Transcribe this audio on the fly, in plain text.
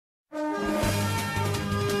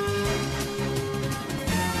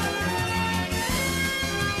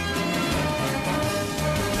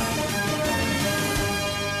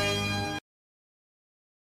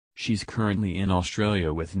she's currently in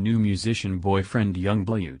Australia with new musician boyfriend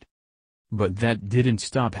Yungblud. But that didn't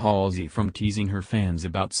stop Halsey from teasing her fans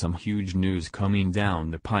about some huge news coming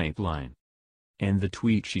down the pipeline. And the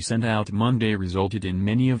tweet she sent out Monday resulted in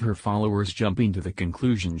many of her followers jumping to the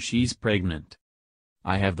conclusion she's pregnant.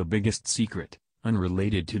 "I have the biggest secret,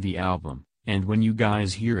 unrelated to the album, and when you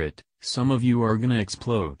guys hear it, some of you are gonna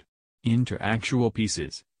explode into actual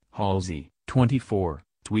pieces," Halsey, 24,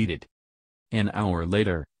 tweeted. An hour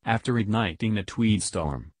later, after igniting the tweet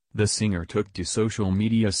storm, the singer took to social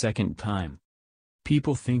media a second time.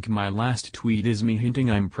 "People think my last tweet is me hinting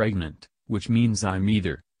I'm pregnant, which means I'm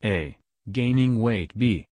either A, gaining weight,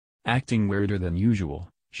 B, acting weirder than usual,"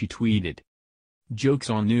 she tweeted. "Joke's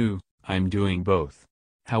on you, I'm doing both.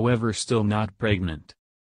 However, still not pregnant."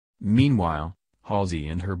 Meanwhile, Halsey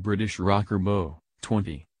and her British rocker beau,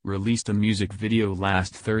 20, released a music video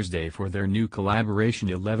last Thursday for their new collaboration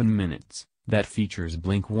 11 Minutes, that features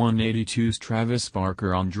Blink-182's Travis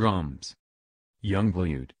Barker on drums.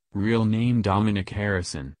 Yungblud, real name Dominic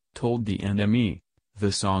Harrison, told the NME,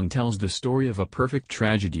 "The song tells the story of a perfect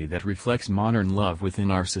tragedy that reflects modern love within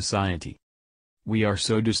our society. We are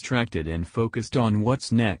so distracted and focused on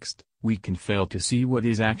what's next, we can fail to see what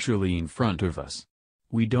is actually in front of us.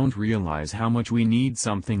 We don't realize how much we need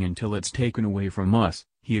something until it's taken away from us,"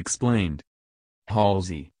 he explained.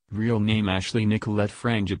 Halsey, real name Ashley Nicolette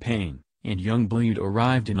Frangipane, and Yungblud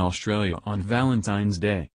arrived in Australia on Valentine's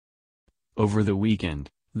Day. Over the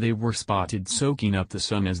weekend, they were spotted soaking up the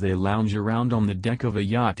sun as they lounge around on the deck of a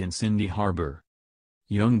yacht in Sydney Harbour.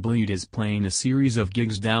 Yungblud is playing a series of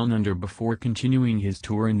gigs down under before continuing his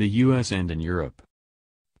tour in the US and in Europe.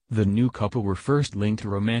 The new couple were first linked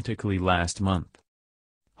romantically last month.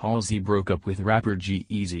 Halsey broke up with rapper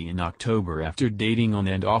G-Eazy in October after dating on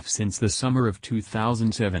and off since the summer of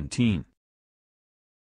 2017.